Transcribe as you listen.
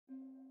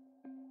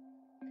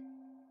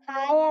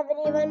Hi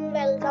everyone,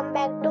 welcome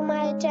back to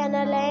my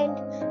channel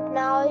and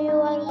now you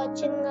are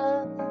watching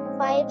a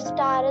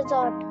 5-star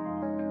resort.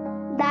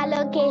 The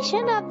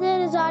location of the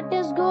resort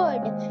is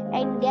good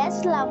and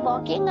guests love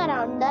walking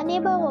around the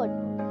neighborhood.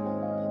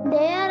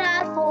 There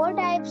are 4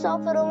 types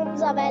of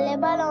rooms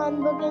available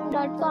on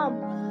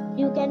booking.com.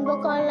 You can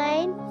book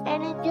online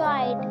and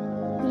enjoy it.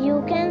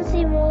 You can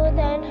see more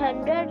than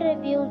 100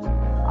 reviews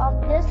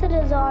of this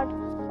resort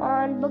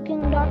on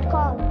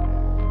booking.com.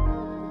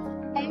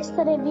 Its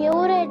review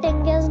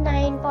rating is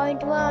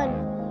 9.1,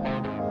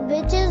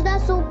 which is the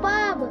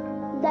superb.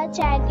 The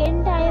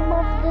check-in time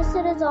of this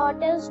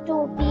resort is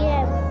 2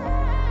 p.m.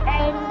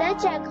 and the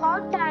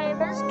check-out time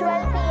is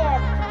 12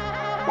 p.m.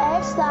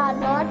 Pets are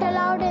not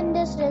allowed in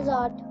this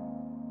resort.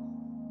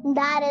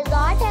 The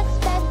resort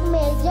expects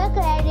major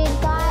credit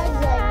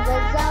cards and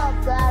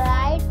reserves the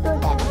right to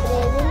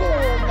temporarily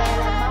hold an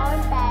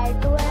amount prior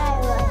to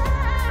arrival.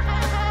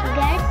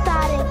 Guests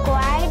are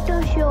required to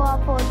show a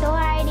photo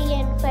ID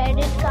and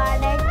credit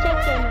card at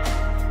check-in.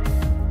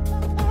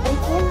 If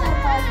you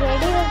have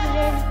already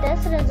visited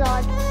this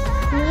resort,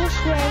 please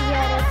share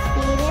your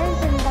experience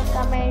in the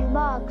comment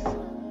box.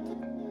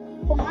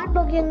 For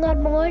booking or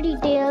more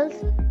details,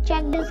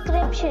 check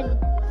description.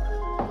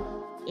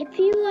 If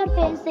you are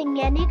facing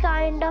any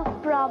kind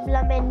of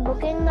problem in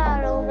booking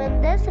a room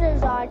in this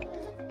resort,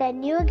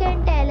 then you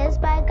can tell us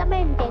by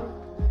commenting.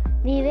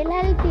 We will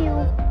help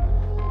you.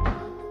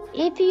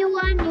 If you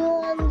are new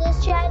on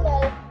this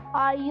channel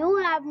or you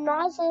have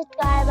not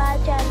subscribed our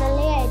channel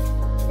yet,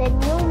 then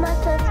you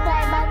must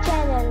subscribe our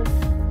channel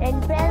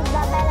and press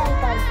the bell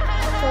icon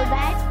so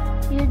that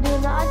you do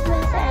not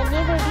miss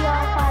any video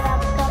of our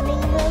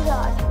upcoming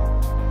resort.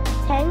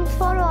 Thanks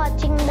for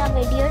watching the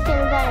video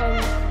till the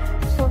end.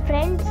 So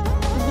friends,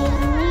 we'll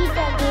meet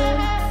again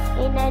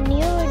in a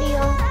new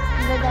video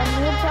with a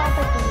new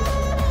property.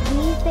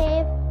 Be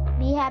safe,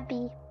 be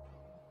happy.